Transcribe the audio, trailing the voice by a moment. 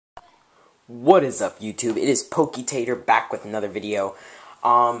What is up, YouTube? It is PokeTater back with another video.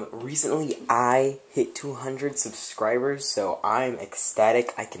 Recently I hit 200 subscribers, so I'm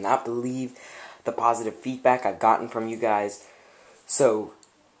ecstatic. I cannot believe the positive feedback I've gotten from you guys. So,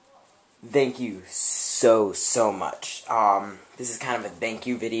 thank you so much. This is kind of a thank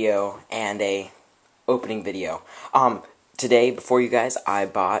you video and a opening video. Today, before you guys, I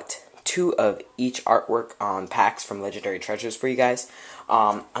bought 2 of each artwork on packs from Legendary Treasures for you guys.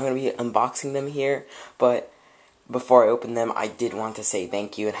 I'm going to be unboxing them here, but before I open them, I did want to say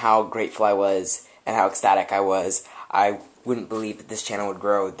thank you and how grateful I was and how ecstatic I was. I wouldn't believe that this channel would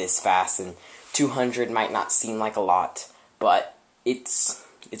grow this fast, and 200 might not seem like a lot, but it's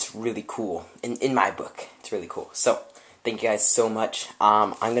really cool. In my book, it's really cool. So, thank you guys so much.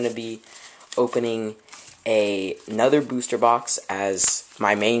 I'm going to be opening another booster box as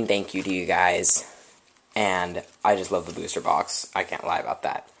my main thank you to you guys, and I just love the booster box. I can't lie about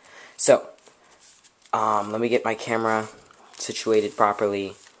that. So, let me get my camera situated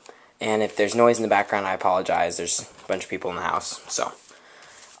properly, and if there's noise in the background, I apologize. There's a bunch of people in the house, so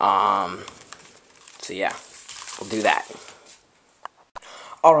yeah, we'll do that.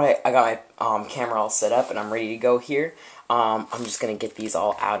 Alright, I got my camera all set up, and I'm ready to go here. I'm just gonna get these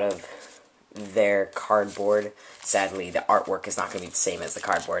all out of their cardboard. Sadly, the artwork is not going to be the same as the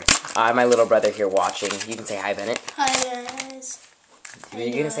cardboard. My little brother here watching. You can say hi, Bennett. Hi, guys. Are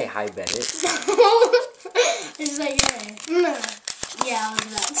you going to say hi, Bennett? It's like, yeah, I was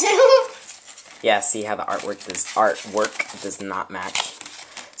about to. Yeah, see how the artwork does not match.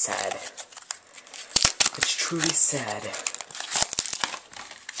 Sad. It's truly sad.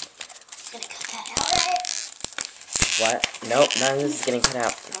 Gonna cut that out, right? What? Nope, none of this is getting cut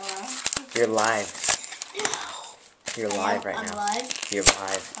out. You're live. You're live right now. I'm live. You're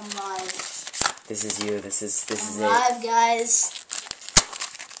live. I'm live. This is you. This is I'm live, guys.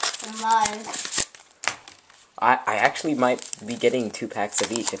 I'm live. I actually might be getting 2 packs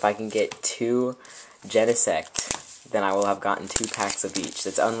of each. If I can get 2 Genesect, then I will have gotten 2 packs of each.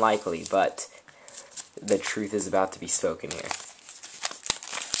 That's unlikely, but the truth is about to be spoken here.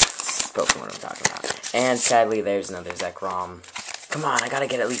 Spoken what I'm talking about. And sadly, there's another Zekrom. Come on, I gotta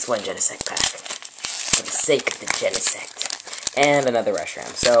get at least 1 Genesect pack. For the sake of the Genesect. And another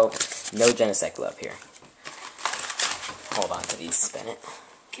Reshiram. So, no Genesect love here. Hold on to these, Bennett.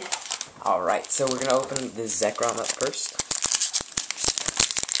 Okay. Alright, so we're gonna open the Zekrom up first.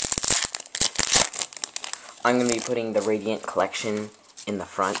 I'm gonna be putting the Radiant Collection in the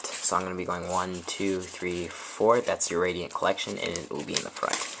front. So I'm gonna be going 1, 2, 3, 4. That's your Radiant Collection, and it will be in the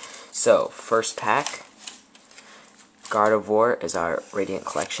front. So, first pack. Gardevoir is our Radiant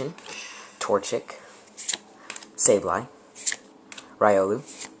Collection. Torchic. Sableye. Riolu.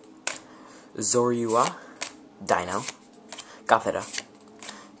 Zorua. Dino. Gothita.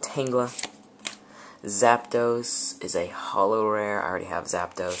 Tangela. Zapdos is a holo rare. I already have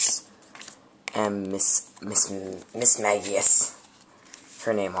Zapdos. And Miss Magius.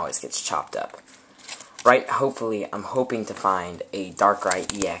 Her name always gets chopped up. Right, hopefully, I'm hoping to find a Darkrai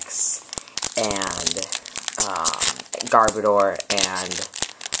EX and Garbodor and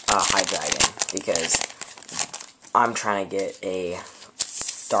Hydreigon, because I'm trying to get a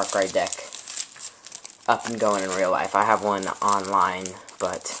Darkrai deck up and going in real life. I have one online,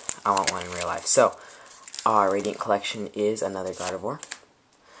 but I want one in real life. So, our Radiant Collection is another Gardevoir,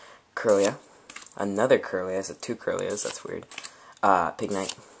 Kirlia, another Kirlia, so 2 Kirlias, that's weird,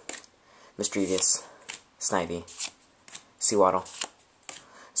 Pignite, Misdreavus, Snivy, Sewaddle,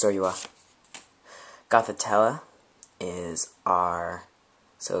 Zorua. Gothitella is our,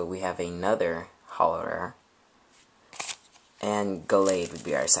 so we have another holo rare, and Gallade would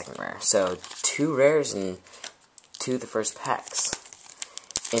be our second rare. So 2 rares and 2 of the first packs.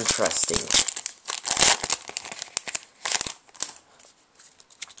 Interesting.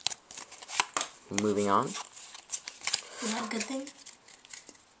 Moving on. Is that a good thing?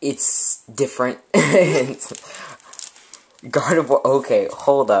 It's different. Gardevoir. Okay,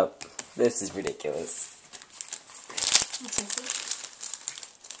 hold up. This is ridiculous.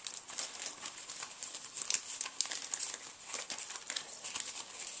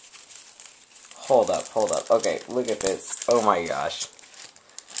 Hold up. Okay, look at this. Oh my gosh.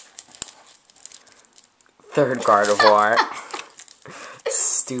 3rd Gardevoir.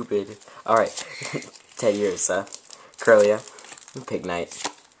 Stupid. Alright. Teddiursa. Kirlia. Pignite.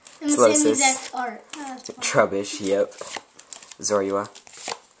 And the same exact art. Trubbish, yep. Zorua.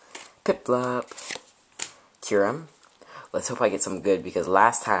 Piplup. Kyurem. Let's hope I get some good, because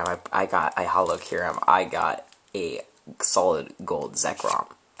last time I got a holo Kyurem, I got a solid gold Zekrom.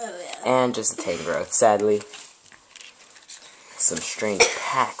 Oh, yeah. And just a Tangrowth, sadly. Some strange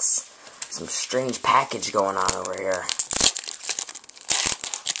packs. some strange package going on over here.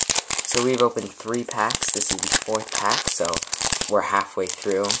 So we've opened 3 packs. This is the 4th pack, so we're halfway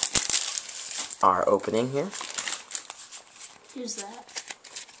through our opening here. Who's that?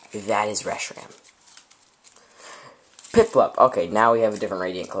 That is Reshiram. Piplup. Okay, now we have a different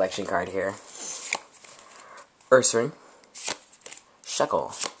Radiant Collection card here. Ursaring.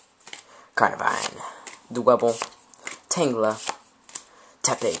 Shuckle. Carnivine. Dwebble. Tangela.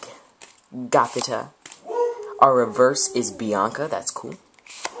 Tepig. Gothita. Our reverse is Bianca. That's cool.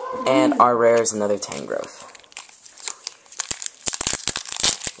 And our rare is another Tangrowth.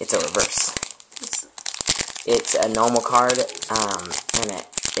 It's a reverse. It's a normal card, and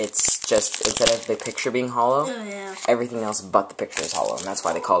it's just, instead of the picture being hollow, everything else but the picture is hollow, and that's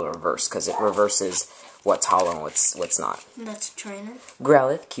why they call it a reverse, because it reverses what's hollow and what's not. And that's a trainer.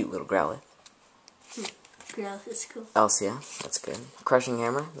 Growlithe, cute little Growlithe. Growlithe is cool. Elsia, that's good. Crushing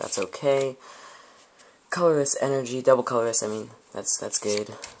Hammer, that's okay. Colorless Energy, double colorless, I mean, that's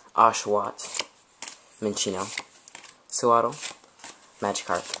good. Oshawott, Minccino, Sewaddle,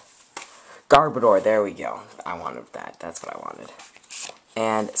 Magikarp, Garbodor, there we go. I wanted that, that's what I wanted.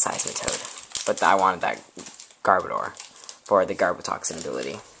 And Seismitoad. But I wanted that Garbodor for the Garbotoxin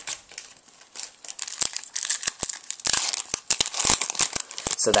ability.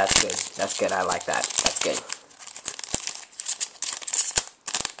 So that's good. That's good, I like that. That's good.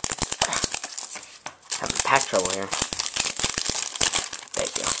 Having pack trouble here.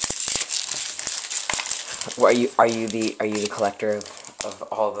 Thank you. Are you the collector of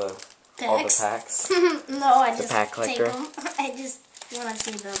all the packs? No, I just pack collector? take them. I just want to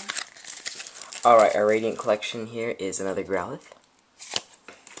see them. Alright, our Radiant Collection here is another Growlithe.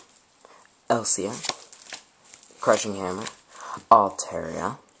 Elsia. Crushing Hammer.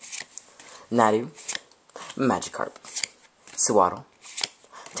 Altaria. Nadu. Magikarp. Sewaddle.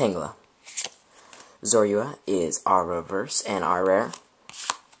 Tangela. Zorua is our reverse and our rare.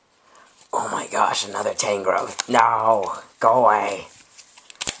 Oh my gosh, another Tangrowth. No! Go away!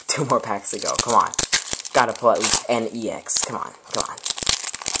 2 more packs to go. Come on. Gotta pull at least an EX. Come on. Come on.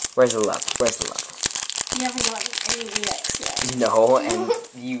 Where's the love? Where's the love? You haven't gotten any EX yet. No, and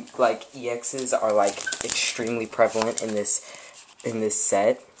you, like, EXs are, like, extremely prevalent in this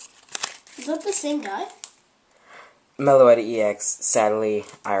set. Is that the same guy? Meloetta EX, sadly,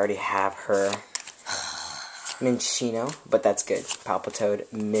 I already have her. Minccino, but that's good. Palpitoad,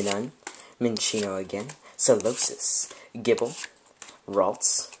 Minun, Minccino again. Solosis, Gibble,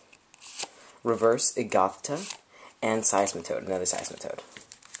 Ralts, Reverse, Gothita, and Seismitoad, another Seismitoad.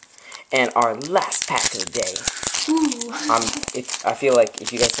 And our last pack of the day. I feel like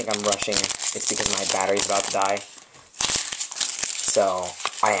if you guys think I'm rushing, it's because my battery's about to die. So,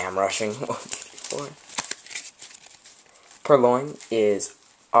 I am rushing. 1, 2, 3, 4. Purloin is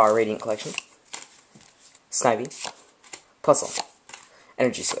our Radiant Collection. Snivy. Plusle.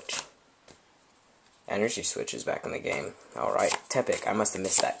 Energy Switch. Energy Switch is back in the game. Alright. Tepig. I must have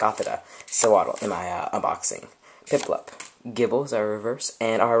missed that. Gothita. Sewaddle in my unboxing. Piplup. Gibble is our reverse.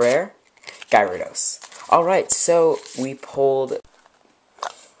 And our rare, Gyarados. Alright, so we pulled...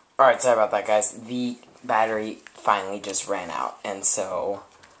 Alright, sorry about that, guys. The battery finally just ran out. And so,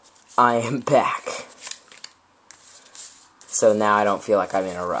 I am back. So now I don't feel like I'm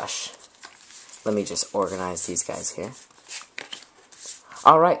in a rush. Let me just organize these guys here.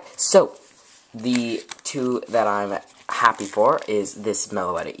 Alright, so the 2 that I'm happy for is this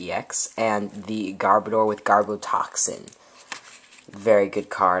Meloetta EX and the Garbodor with Garbotoxin. Very good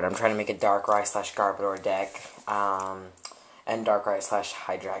card. I'm trying to make a Darkrai / Garbodor deck, and Darkrai /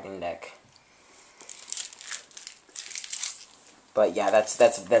 Hydreigon deck. But yeah,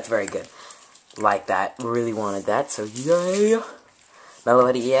 that's very good. Like that. Really wanted that, so yay!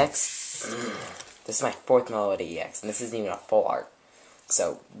 Meloetta EX. This is my 4th Meloetta EX, and this isn't even a full art.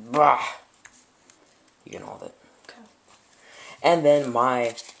 So, bah! You can hold it. Okay. And then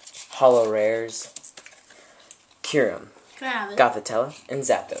my Holo Rares, Kyurem, Can I have it? Gothitella, and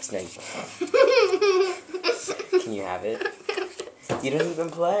Zapdos. No, you can you have it? You don't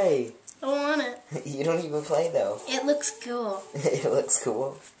even play. I want it. You don't even play, though. It looks cool. It looks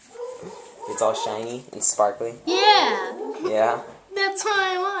cool. It's all shiny and sparkly. Yeah. Yeah? That's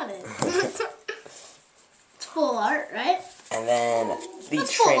why I want it. It's full art, right? And then the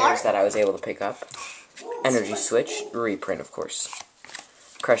That's full trainers art. that I was able to pick up. Energy Switch, reprint of course.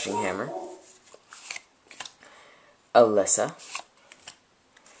 Crushing Hammer. Alyssa.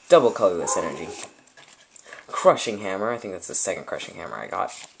 Double colorless energy. Crushing Hammer, I think that's the 2nd Crushing Hammer I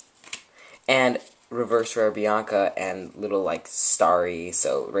got. And reverse rare Bianca and little like starry,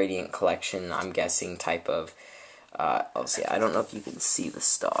 so Radiant Collection, I'm guessing, type of I'll see. I don't know if you can see the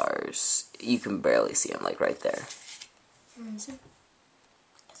stars. You can barely see them, like right there. Let me see.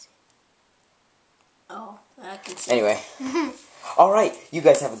 Oh, I can see. Anyway. Alright, you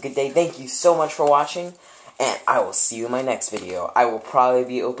guys have a good day. Thank you so much for watching. And I will see you in my next video. I will probably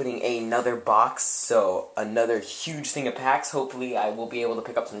be opening another box. So, another huge thing of packs. Hopefully, I will be able to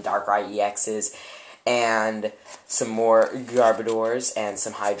pick up some Darkrai EXs. And some more Garbodors. And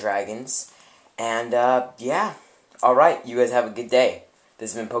some Hydreigons. And, yeah. Alright, you guys have a good day.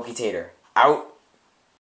 This has been Poketator. Out.